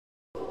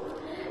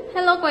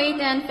Hello Kuwait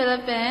and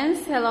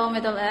Philippines, hello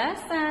Middle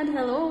East, and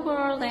hello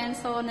world. And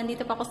so,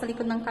 nandito pa ako sa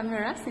likod ng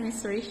camera, si Miss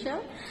Rachel.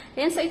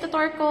 Ayan, so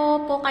itutur ko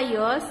po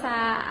kayo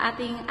sa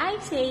ating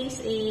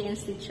ICSA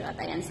Institute.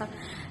 Ayan, so,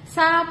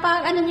 sa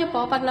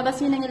paglabas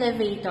nyo ng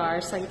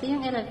elevator, so ito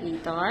yung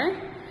elevator.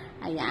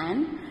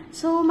 Ayan.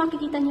 So,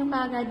 makikita nyo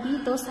kagad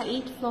dito sa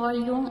 8th floor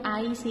yung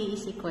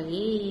ICSA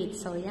Kuwait.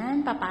 So,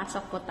 yan,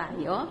 papasok po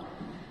tayo.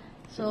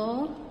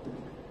 So,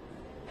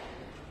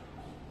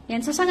 yan.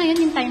 So, sa ngayon,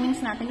 yung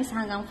timings natin is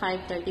hanggang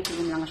 5:30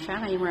 p.m. lang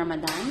siya ngayong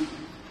Ramadan.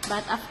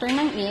 But after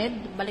ng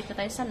Eid, balik na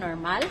tayo sa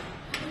normal.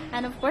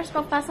 And of course,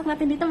 pagpasok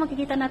natin dito,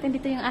 makikita natin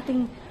dito yung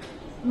ating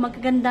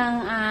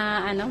magagandang,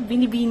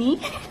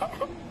 bini-bini.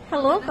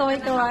 Hello,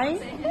 kaway-kaway.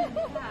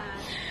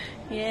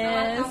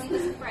 Yes.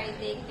 Welcome to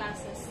Friday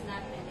classes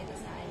natin dito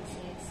sa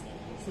ICSA.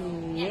 So,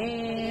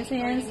 yes.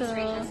 Yan. So,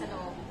 sa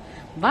loob.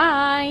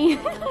 bye!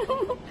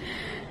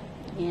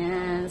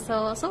 Yan.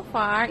 So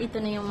far, ito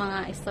na yung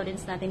mga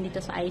students natin dito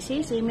sa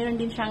ICSA. Meron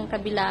din siyang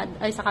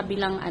sa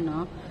kabilang,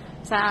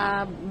 sa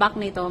back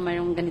nito,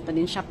 mayroong ganito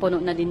din siya. Puno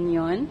na din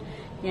yon.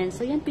 Yan.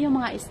 So, yan po yung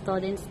mga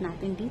students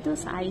natin dito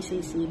sa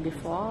ICSA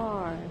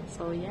before.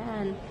 So,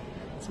 yan.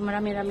 So,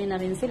 marami-rami na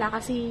rin sila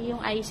kasi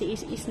yung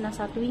ICSA is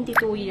nasa 22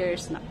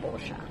 years na po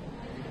siya.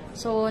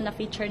 So,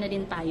 na-feature na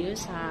din tayo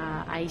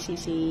sa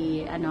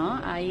ICSA,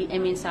 I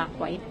mean sa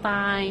Quiet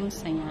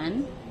Times,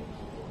 ayan.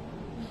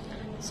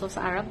 So,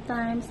 sa Arab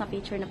Times,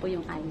 na-feature na po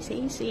yung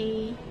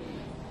ICSA.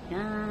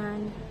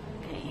 Yan.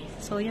 Okay.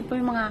 So, yan po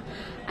yung mga,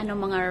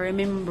 mga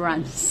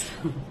remembrance.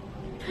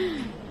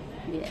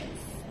 Yes.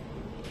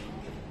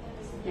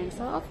 And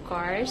so, of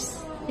course,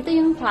 ito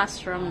yung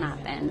classroom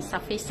natin. Sa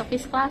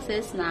face-to-face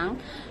classes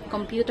ng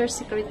Computer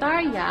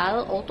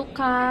Secretarial,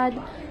 AutoCAD,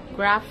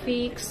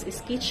 Graphics,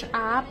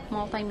 SketchUp,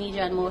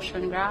 Multimedia and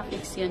Motion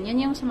Graphics. Yan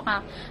yung sa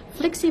mga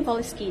flexible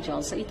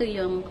schedule. So, ito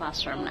yung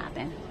classroom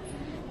natin.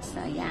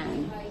 So,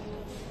 yan.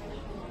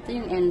 Ito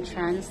yung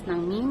entrance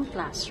ng main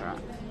classroom.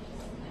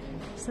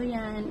 So,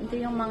 yan. Ito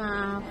yung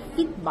mga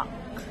feedback.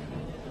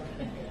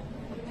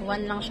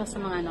 One lang siya sa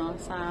mga,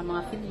 sa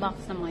mga feedback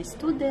sa mga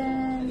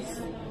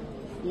students.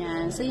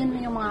 Yan. So, yun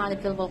yung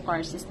mga level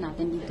courses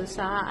natin dito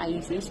sa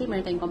ICSA.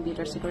 Meron tayong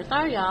Computer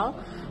Secretarial,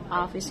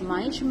 Office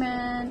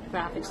Management,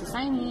 Graphics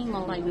Designing,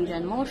 Multimedia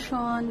and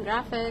Motion,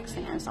 Graphics,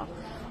 ayan. So,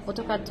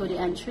 AutoCAD 2D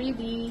and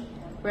 3D,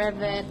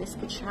 Revit,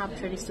 SketchUp,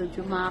 3D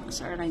Studio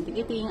Max, Airline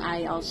Ticketing,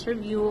 IELTS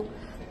Review,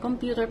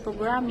 Computer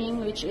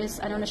Programming, which is,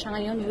 na siya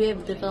ngayon,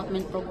 Web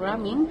Development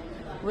Programming,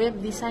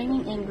 Web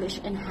Designing English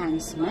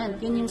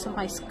Enhancement. Yun yung sa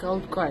mga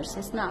skilled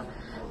courses na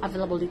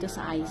available dito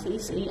sa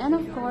ICSA. And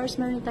of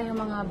course, meron tayong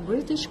mga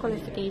British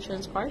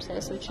Qualifications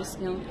courses, which is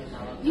yung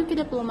UK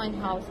Diploma in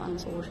Health and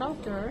Social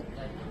Care,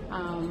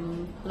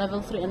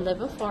 Level 3 and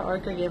Level 4 or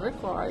Caregiver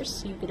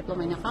course, UK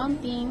Diploma in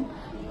Accounting,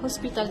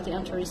 Hospitality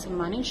and Tourism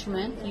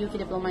Management, UK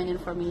Diploma in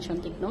Information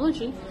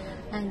Technology,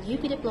 and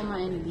UK Diploma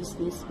in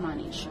Business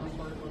Management.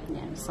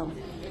 Yan. So,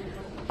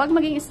 pag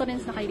maging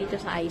students na kayo dito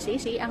sa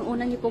ICSA, ang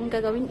una nyo pong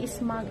gagawin is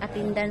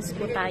mag-attendance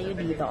po tayo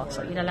dito.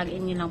 So,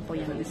 ilalagin nyo lang po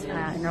yung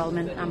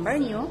enrollment number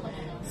nyo.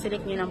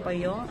 Select nyo lang po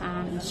yung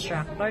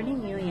instructor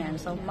ninyo. Yan.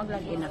 So,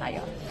 mag-login na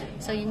kayo.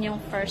 So, yun yung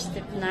first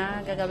step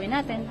na gagawin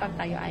natin pag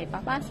tayo ay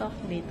papasok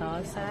dito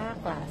sa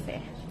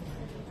klase.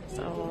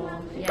 So,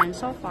 yan.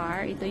 So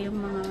far, ito yung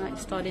mga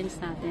students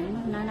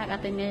natin na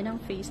nag-attend ngayon ng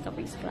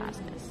face-to-face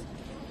classes.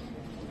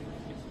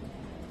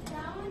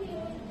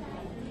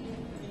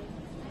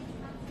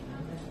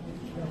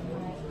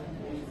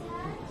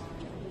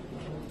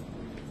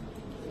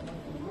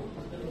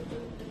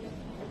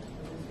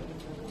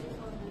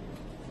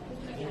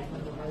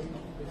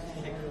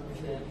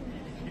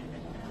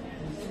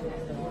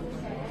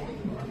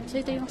 So,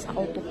 ito yung sa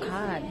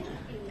AutoCAD.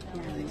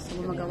 Yan. So,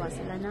 gumagawa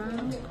sila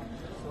ng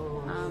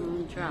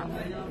draft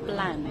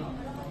plan.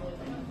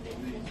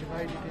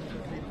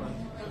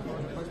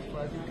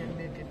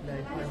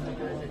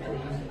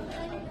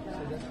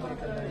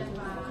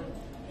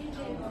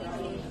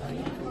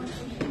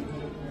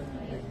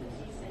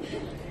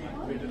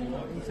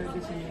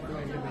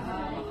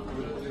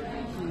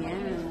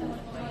 Yan.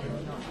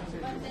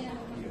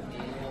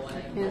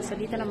 Yan, so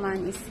dito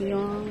naman is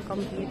yung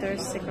Computer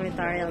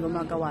Secretarial.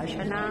 Gumagawa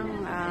siya ng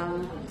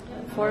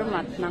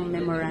format ng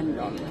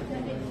memorandum.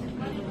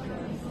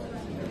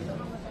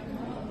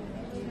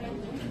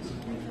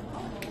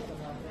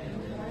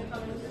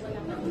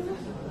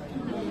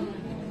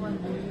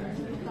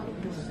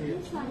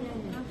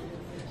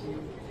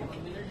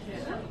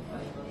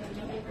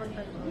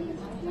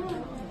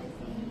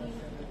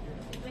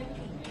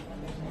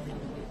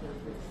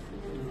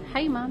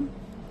 Hi, ma'am.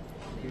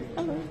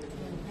 Hello.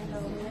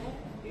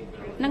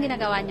 Anong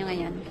ginagawa niyo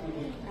ngayon?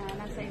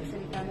 Nasa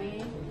exam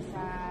kami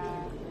sa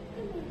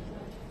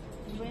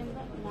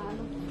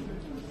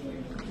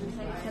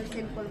Excel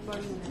simple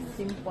form.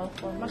 Simple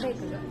form. Magay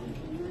ko lang.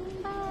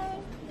 Hi.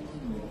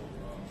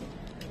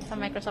 Sa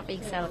Microsoft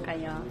Excel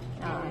kayo.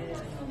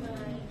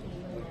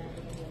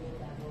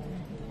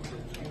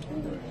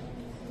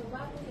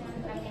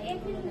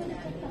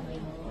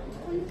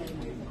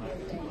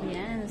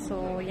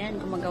 So, yan,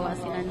 gumagawa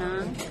sila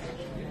ng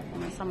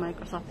sa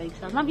Microsoft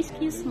Excel. Ma'am,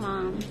 excuse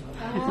ma'am.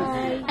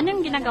 Hi.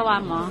 Anong ginagawa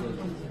mo?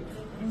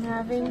 I'm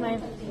having my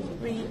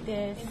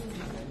pre-test.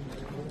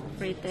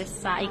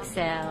 Pre-test sa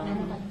Excel.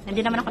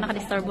 Hindi naman ako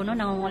nakadisturbo no,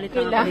 nangungulit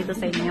lang ako dito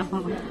sa inyo.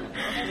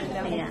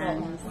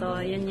 Ayan.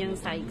 So, yun yung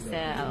sa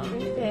Excel.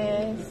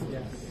 Pre-test.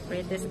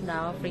 Pre-test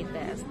daw,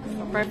 pre-test.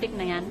 So, perfect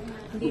na yan.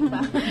 Hindi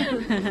pa.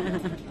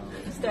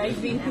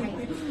 Striving.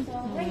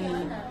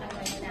 Ayan.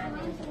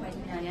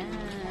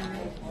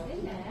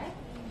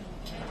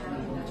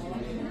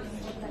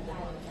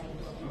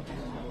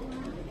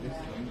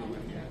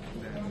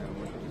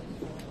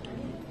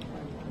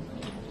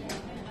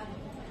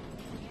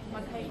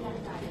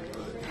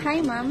 Hi,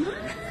 ma'am.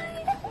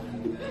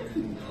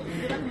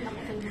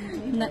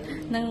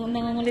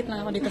 Nangungulit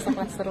lang ako dito sa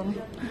classroom.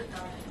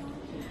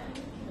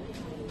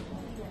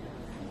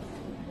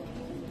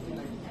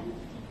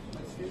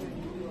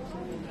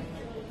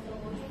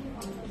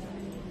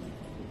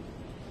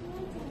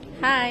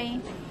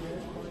 Hi.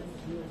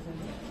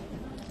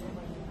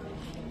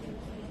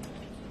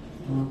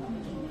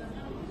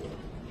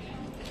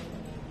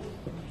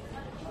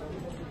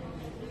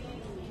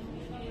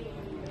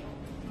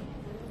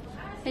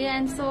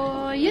 Ayan,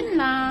 so, yun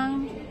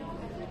lang.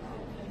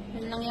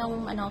 Yun lang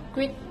yung,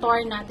 quick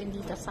tour natin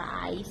dito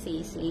sa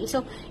ICSA.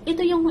 So,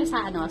 ito yung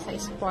sa, sa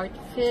Sport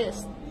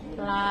Fest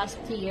last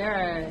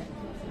year.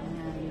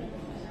 Ayan.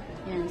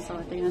 Ayan, so,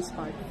 ito yung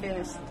Sport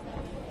Fest.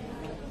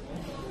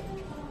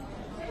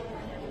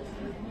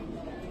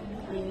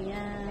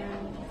 Ayan.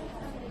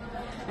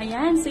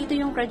 Ayan, so, ito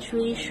yung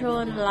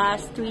graduation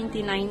last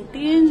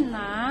 2019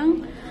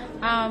 ng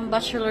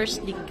bachelor's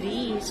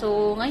degree.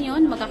 So,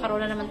 ngayon,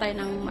 magkakaroon na naman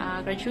tayo ng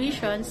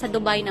graduation. Sa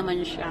Dubai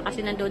naman siya.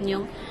 Kasi nandun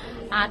yung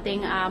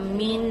ating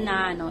main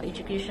na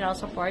educational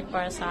support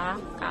para sa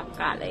CAP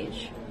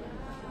College.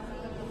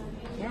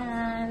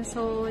 Ayan.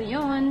 So,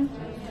 yun.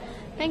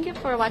 Thank you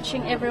for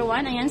watching,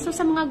 everyone. Ayan. So,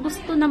 sa mga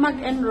gusto na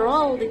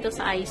mag-enroll dito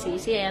sa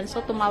ICSA, ayan. So,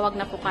 tumawag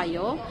na po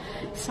kayo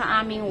sa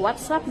aming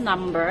WhatsApp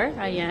number.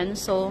 Ayan.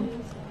 So,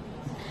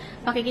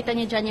 makikita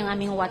niyo dyan yung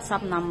aming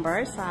WhatsApp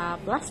number sa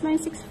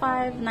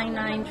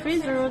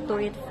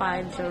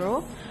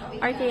 +965-9930-2850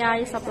 or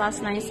kaya sa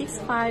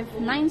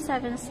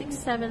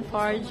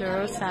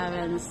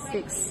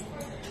 +965-976-74076.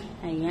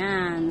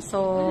 Ayan.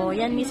 So,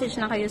 yan, message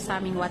na kayo sa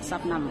aming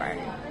WhatsApp number.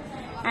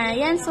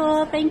 Ayan.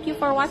 So, thank you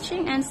for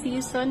watching and see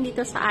you soon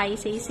dito sa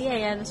ICSA.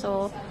 Ayan.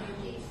 So,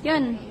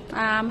 yun.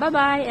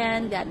 Bye-bye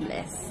and God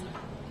bless.